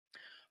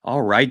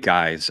All right,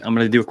 guys. I'm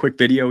going to do a quick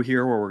video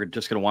here where we're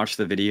just going to watch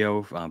the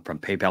video from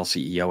PayPal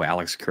CEO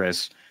Alex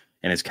Chris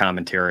and his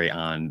commentary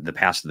on the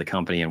past of the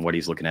company and what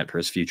he's looking at for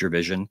his future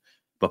vision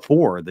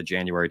before the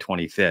January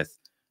 25th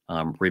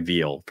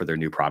reveal for their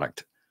new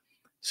product.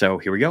 So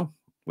here we go.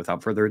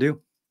 Without further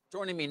ado.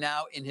 Joining me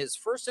now in his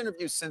first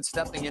interview since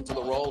stepping into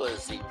the role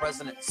as the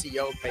president and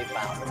CEO of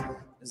PayPal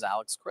is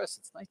Alex Chris.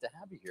 It's nice to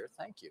have you here.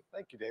 Thank you.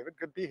 Thank you, David.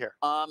 Good to be here.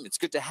 It's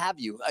good to have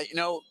you.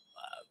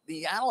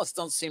 The analysts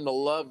don't seem to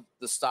love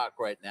the stock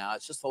right now.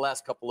 It's just the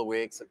last couple of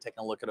weeks. I've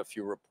taken a look at a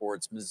few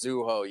reports.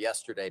 Mizuho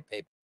yesterday,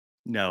 PayPal.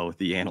 No,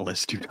 the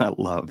analysts do not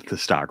love the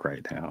stock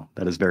right now.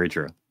 That is very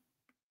true.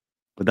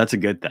 But that's a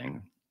good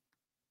thing.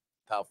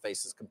 PayPal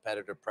faces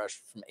competitive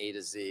pressure from A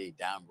to Z,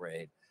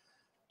 downgrade.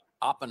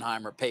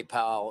 Oppenheimer,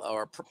 PayPal,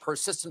 or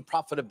persistent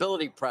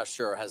profitability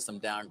pressure has them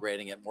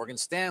downgrading it. Morgan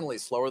Stanley,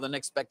 slower than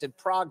expected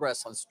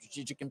progress on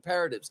strategic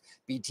imperatives.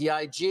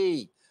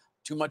 BTIG,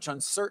 too much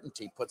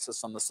uncertainty puts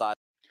us on the side.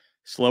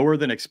 Slower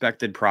than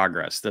expected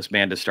progress. This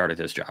man just started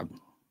his job.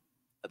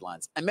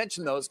 Headlines. I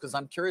mentioned those because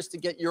I'm curious to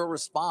get your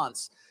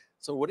response.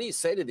 So what do you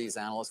say to these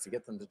analysts to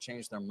get them to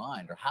change their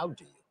mind, or how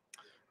do you?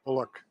 Well,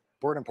 look,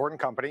 we're an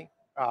important company.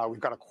 We've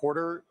got a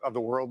quarter of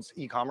the world's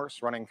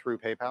e-commerce running through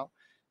PayPal.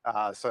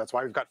 So that's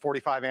why we've got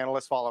 45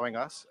 analysts following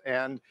us.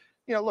 And,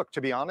 look,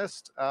 to be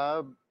honest,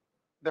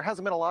 there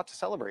hasn't been a lot to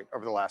celebrate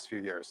over the last few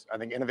years. I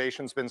think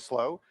innovation's been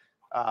slow.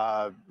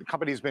 The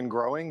company's been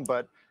growing,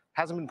 but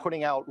hasn't been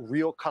putting out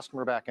real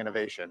customer-backed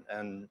innovation.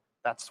 And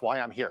that's why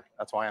I'm here.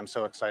 That's why I'm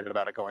so excited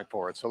about it going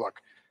forward. So look,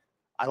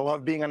 I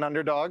love being an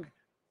underdog.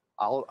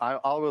 I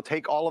will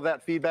take all of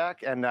that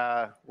feedback and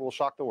we'll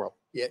shock the world.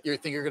 Yeah, you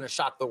think you're going to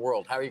shock the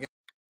world. How are you going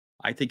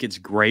to? I think it's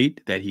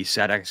great that he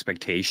set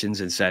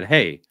expectations and said,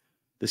 hey,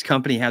 this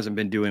company hasn't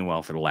been doing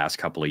well for the last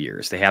couple of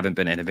years. They haven't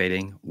been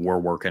innovating. We're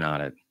working on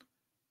it.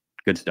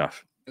 Good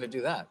stuff. Going to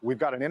do that. We've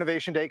got an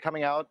innovation day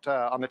coming out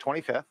on the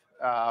 25th,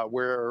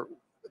 where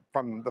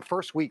from the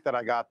first week that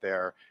I got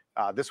there,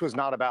 this was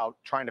not about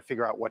trying to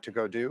figure out what to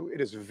go do. It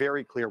is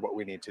very clear what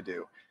we need to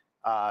do.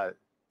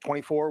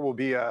 24 will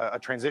be a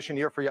transition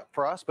year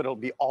for us, but it'll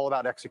be all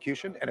about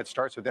execution, and it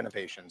starts with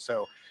innovation.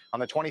 So on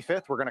the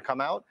 25th, we're going to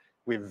come out.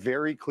 We have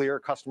very clear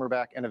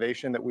customer-backed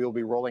innovation that we will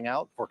be rolling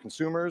out for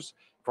consumers,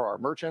 for our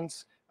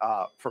merchants,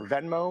 for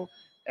Venmo,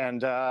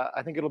 and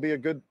I think it'll be a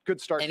good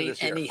start to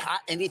this year.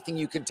 Anything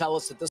you can tell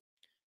us at this?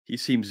 He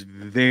seems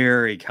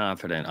very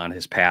confident on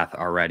his path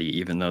already,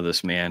 even though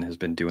this man has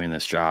been doing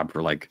this job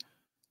for like,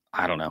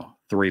 I don't know,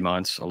 3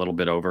 months, a little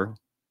bit over,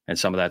 and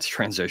some of that's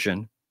transition.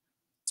 At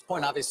this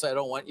point, obviously, I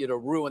don't want you to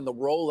ruin the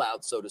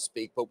rollout, so to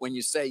speak, but when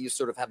you say you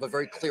sort of have a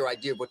very clear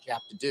idea of what you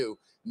have to do,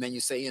 and then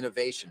you say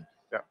innovation,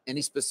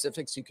 any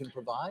specifics you can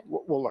provide?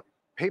 Well, look,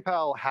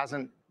 PayPal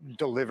hasn't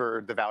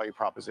delivered the value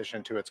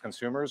proposition to its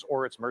consumers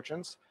or its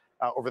merchants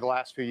over the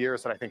last few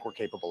years that I think we're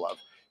capable of.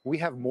 We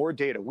have more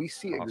data. We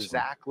see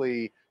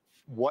exactly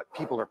what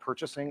people are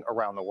purchasing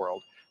around the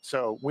world.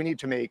 So we need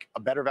to make a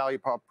better value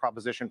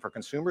proposition for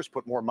consumers,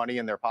 put more money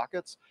in their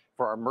pockets.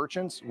 For our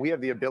merchants, we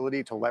have the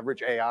ability to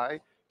leverage AI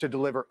to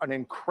deliver an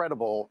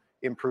incredible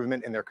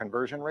improvement in their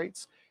conversion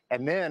rates.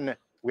 And then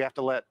we have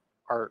to let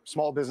our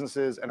small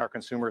businesses and our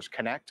consumers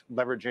connect,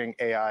 leveraging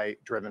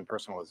AI-driven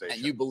personalization.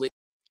 And you believe?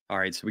 All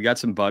right, so we got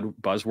some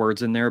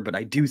buzzwords in there, but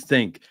I do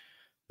think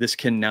this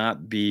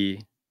cannot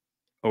be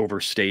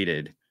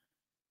overstated.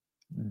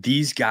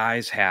 These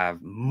guys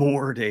have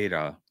more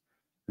data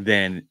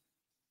than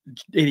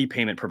any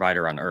payment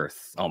provider on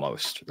earth,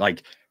 almost.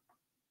 Like,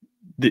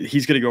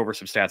 he's going to go over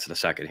some stats in a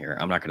second here.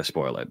 I'm not going to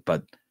spoil it,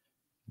 but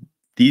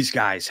these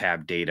guys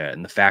have data,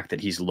 and the fact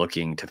that he's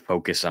looking to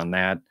focus on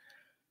that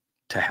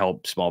to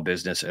help small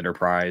business,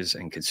 enterprise,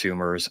 and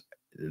consumers,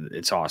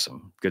 it's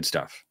awesome. Good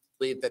stuff.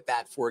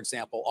 That, for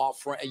example,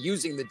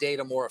 using the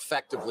data more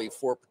effectively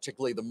for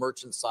particularly the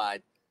merchant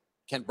side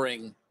can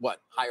bring what,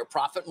 higher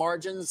profit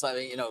margins? I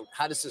mean,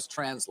 how does this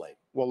translate?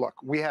 Well, look,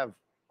 we have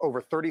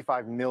over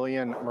 35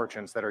 million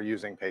merchants that are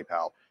using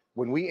PayPal.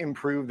 When we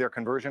improve their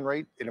conversion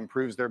rate, it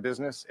improves their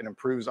business, it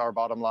improves our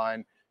bottom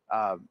line.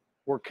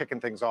 We're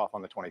kicking things off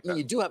on the 25th. I mean,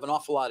 you do have an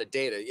awful lot of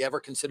data. You ever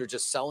consider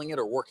just selling it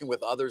or working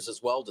with others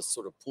as well to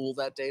sort of pool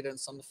that data in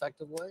some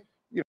effective way?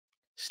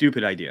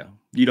 Stupid idea.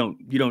 You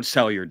don't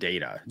sell your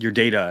data. Your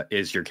data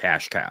is your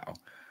cash cow.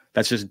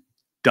 That's just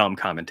dumb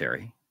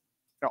commentary.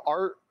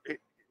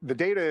 The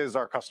data is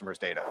our customers'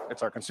 data.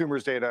 It's our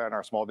consumers' data and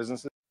our small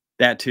businesses.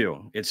 That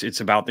too.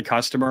 It's about the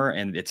customer,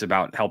 and it's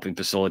about helping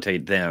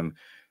facilitate them.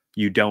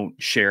 You don't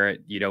share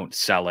it. You don't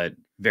sell it.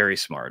 Very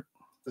smart.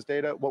 This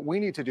data, what we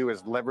need to do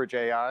is leverage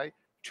AI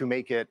to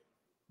make it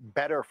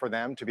better for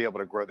them to be able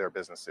to grow their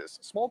businesses.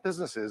 Small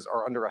businesses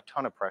are under a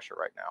ton of pressure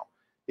right now.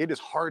 It is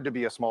hard to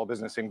be a small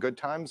business in good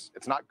times.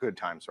 It's not good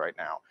times right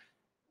now.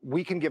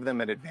 We can give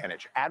them an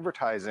advantage.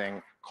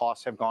 Advertising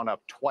costs have gone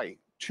up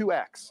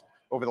 2x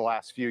over the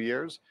last few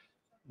years.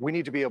 We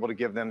need to be able to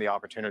give them the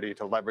opportunity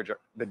to leverage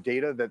the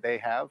data that they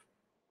have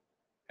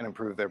and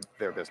improve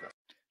their business.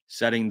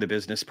 Setting the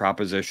business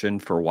proposition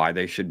for why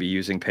they should be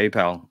using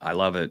PayPal. I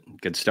love it.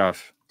 Good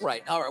stuff.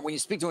 Right. All right. When you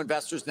speak to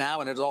investors now,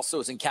 and it also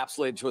is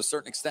encapsulated to a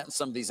certain extent in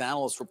some of these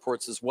analyst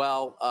reports as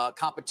well,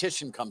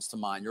 competition comes to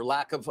mind. Your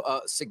lack of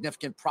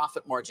significant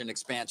profit margin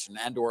expansion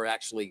and/or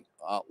actually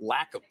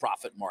lack of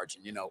profit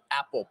margin. You know,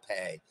 Apple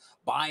Pay,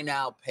 buy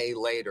now, pay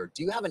later.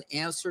 Do you have an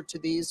answer to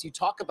these? You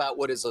talk about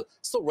what is a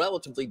still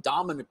relatively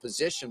dominant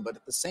position, but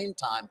at the same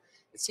time,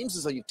 it seems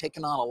as though you've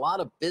taken on a lot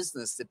of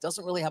business that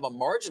doesn't really have a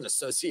margin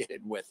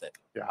associated with it.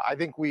 Yeah, I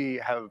think we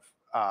have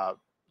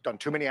done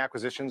too many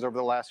acquisitions over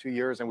the last few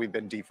years, and we've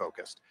been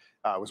defocused.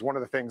 It was one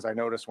of the things I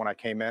noticed when I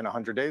came in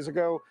 100 days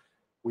ago.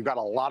 We've got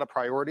a lot of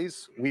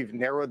priorities. We've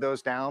narrowed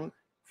those down,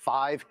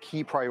 5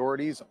 key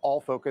priorities,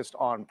 all focused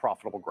on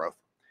profitable growth.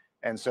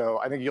 And so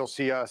I think you'll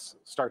see us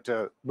start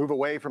to move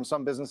away from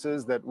some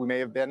businesses that we may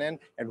have been in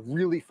and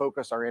really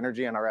focus our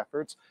energy and our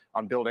efforts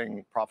on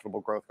building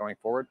profitable growth going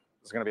forward.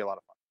 It's going to be a lot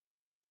of fun.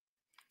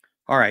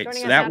 All right,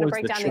 so that was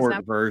the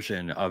short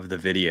version of the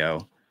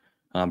video.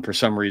 For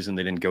some reason,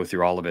 they didn't go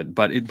through all of it,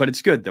 but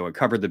it's good though. It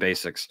covered the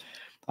basics.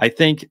 I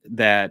think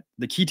that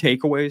the key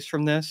takeaways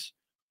from this,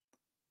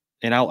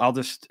 and I'll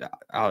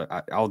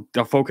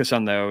focus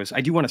on those. I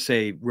do want to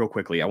say real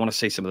quickly, I want to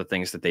say some of the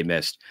things that they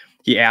missed.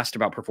 He asked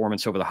about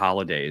performance over the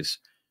holidays.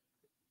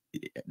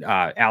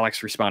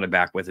 Alex responded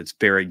back with, "It's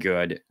very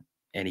good,"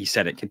 and he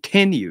said it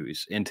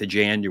continues into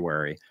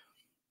January.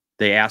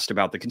 They asked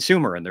about the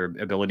consumer and their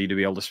ability to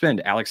be able to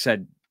spend. Alex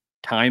said,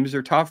 times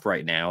are tough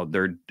right now.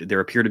 There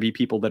appear to be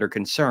people that are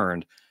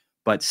concerned,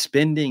 but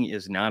spending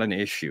is not an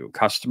issue.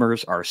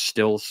 Customers are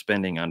still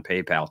spending on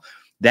PayPal.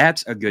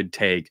 That's a good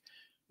take,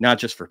 not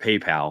just for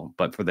PayPal,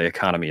 but for the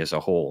economy as a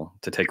whole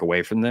to take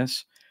away from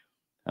this.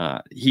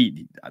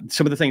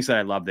 Some of the things that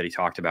I love that he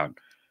talked about,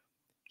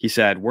 he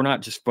said, we're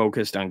not just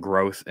focused on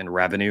growth and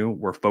revenue.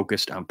 We're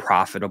focused on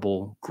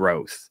profitable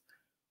growth.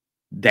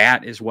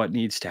 That is what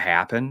needs to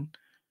happen.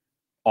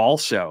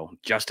 Also,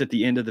 just at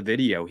the end of the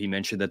video, he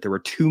mentioned that there were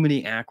too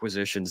many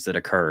acquisitions that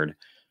occurred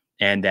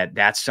and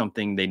that's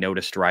something they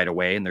noticed right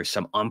away. And there's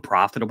some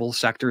unprofitable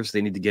sectors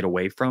they need to get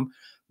away from.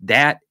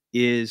 That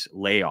is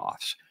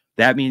layoffs.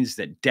 That means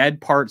that dead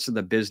parts of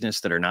the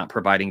business that are not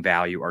providing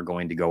value are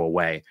going to go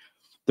away.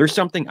 There's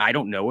something, I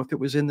don't know if it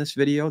was in this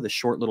video, this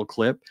short little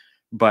clip,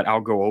 but I'll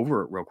go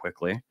over it real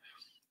quickly.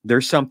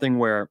 There's something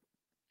where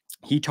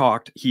he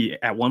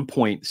at one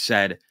point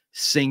said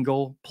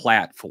single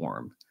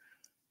platform.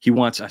 He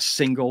wants a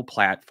single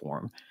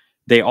platform.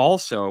 They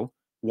also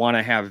want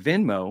to have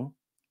Venmo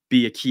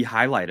be a key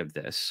highlight of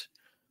this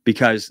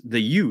because the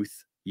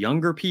youth,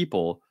 younger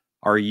people,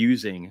 are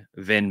using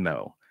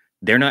Venmo.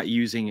 They're not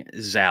using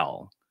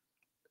Zelle.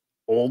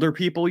 Older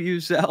people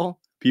use Zelle.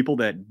 People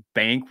that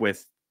bank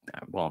with,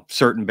 well,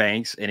 certain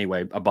banks,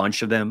 anyway, a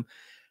bunch of them,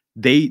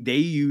 they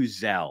use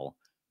Zelle,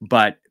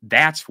 but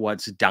that's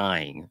what's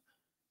dying.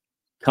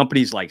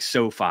 Companies like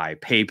SoFi,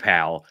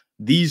 PayPal,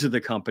 these are the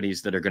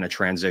companies that are going to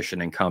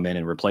transition and come in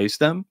and replace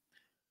them.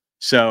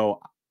 So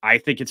I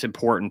think it's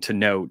important to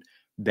note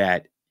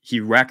that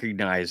he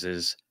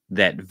recognizes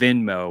that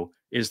Venmo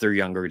is their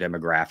younger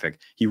demographic.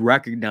 He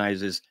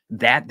recognizes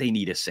that they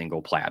need a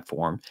single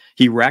platform.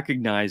 He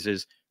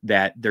recognizes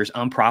that there's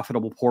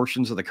unprofitable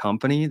portions of the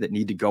company that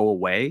need to go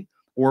away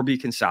or be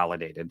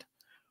consolidated.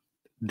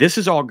 This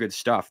is all good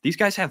stuff. These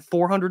guys have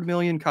 400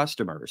 million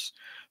customers,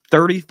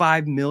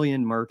 35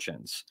 million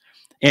merchants.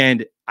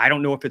 And I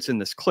don't know if it's in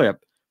this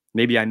clip,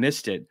 maybe I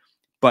missed it,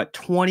 but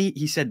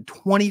he said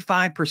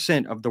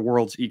 25% of the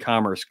world's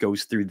e-commerce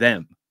goes through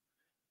them.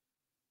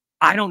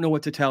 I don't know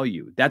what to tell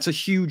you. That's a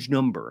huge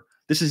number.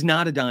 This is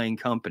not a dying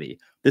company.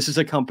 This is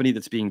a company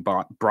that's being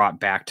brought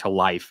back to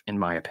life, in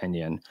my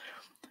opinion.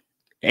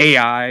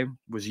 AI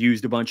was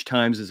used a bunch of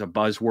times as a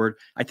buzzword.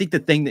 I think the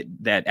thing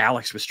that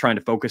Alex was trying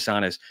to focus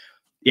on is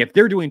if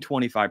they're doing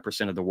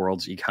 25% of the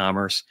world's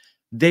e-commerce,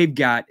 they've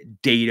got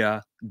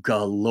data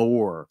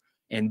galore,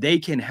 and they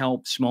can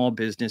help small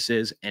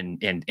businesses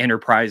and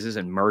enterprises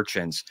and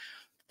merchants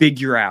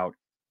figure out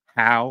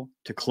how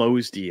to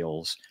close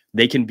deals.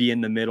 They can be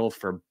in the middle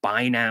for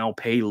buy now,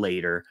 pay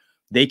later.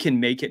 They can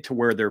make it to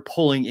where they're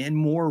pulling in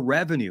more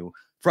revenue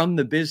from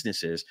the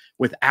businesses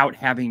without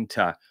having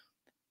to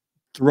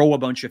throw a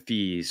bunch of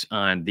fees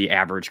on the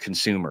average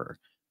consumer.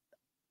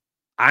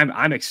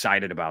 I'm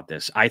excited about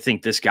this. I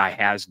think this guy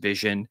has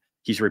vision.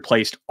 He's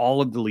replaced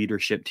all of the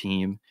leadership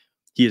team.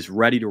 He is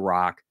ready to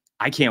rock.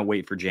 I can't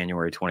wait for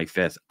January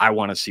 25th. I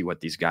want to see what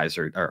these guys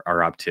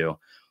are up to.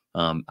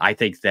 I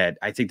think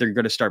they're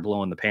going to start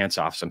blowing the pants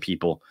off some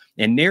people.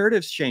 And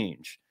narratives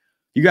change.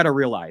 You got to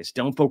realize,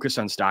 don't focus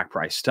on stock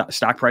price.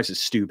 Stock price is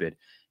stupid.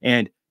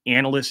 And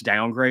analyst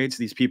downgrades,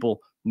 these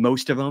people,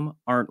 most of them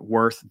aren't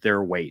worth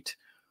their weight.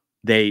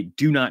 They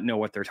do not know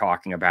what they're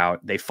talking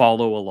about. They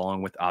follow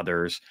along with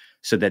others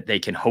so that they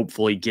can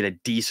hopefully get a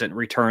decent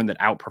return that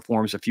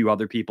outperforms a few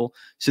other people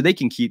so they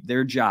can keep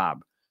their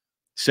job.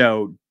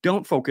 So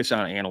don't focus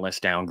on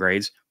analyst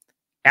downgrades.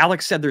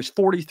 Alex said there's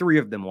 43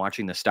 of them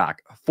watching the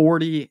stock.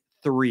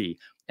 43.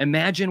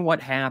 Imagine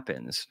what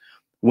happens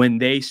when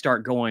they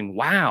start going,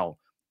 wow,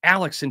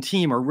 Alex and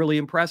team are really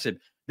impressive.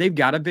 They've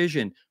got a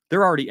vision.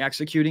 They're already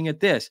executing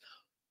at this.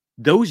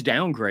 those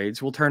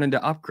downgrades will turn into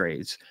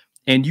upgrades,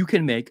 and you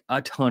can make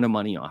a ton of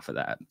money off of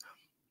that.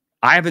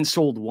 I haven't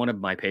sold one of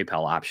my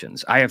PayPal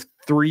options. I have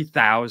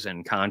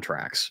 3,000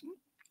 contracts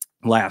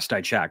last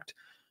I checked,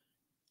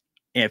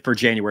 and for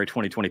January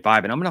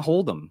 2025, and I'm going to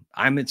hold them.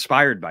 I'm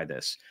inspired by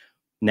this.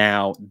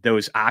 Now,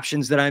 those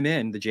options that I'm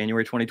in, the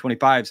January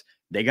 2025s,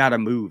 they got to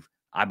move.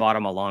 I bought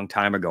them a long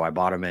time ago. I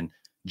bought them in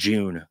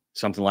June,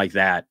 something like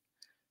that.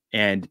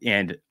 And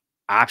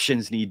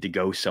options need to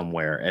go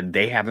somewhere, and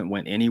they haven't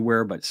went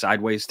anywhere but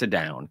sideways to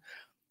down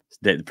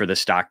for the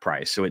stock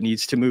price. So it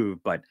needs to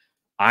move, but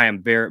I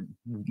am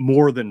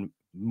more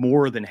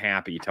than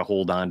happy to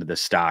hold on to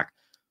this stock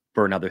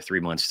for another 3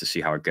 months to see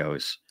how it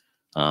goes.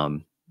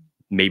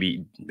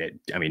 Maybe,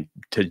 I mean,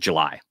 to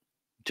July,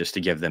 just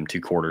to give them 2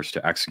 quarters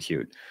to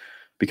execute,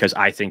 because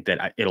I think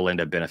that it'll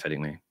end up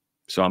benefiting me.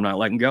 So I'm not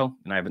letting go,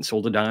 and I haven't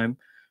sold a dime.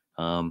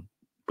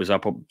 Was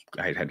up,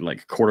 I had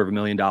like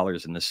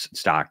 $250,000 in this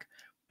stock.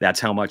 That's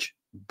how much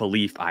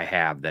belief I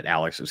have that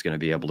Alex is going to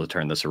be able to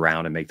turn this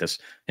around and make this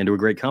into a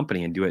great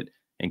company and do it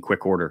in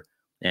quick order.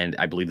 And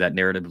I believe that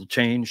narrative will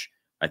change.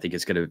 I think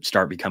it's going to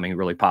start becoming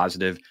really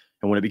positive.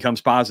 And when it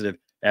becomes positive,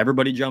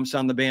 everybody jumps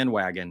on the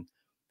bandwagon.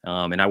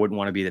 And I wouldn't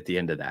want to be at the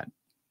end of that.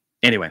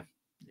 Anyway,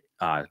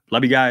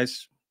 love you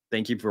guys.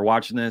 Thank you for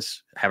watching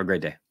this. Have a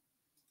great day.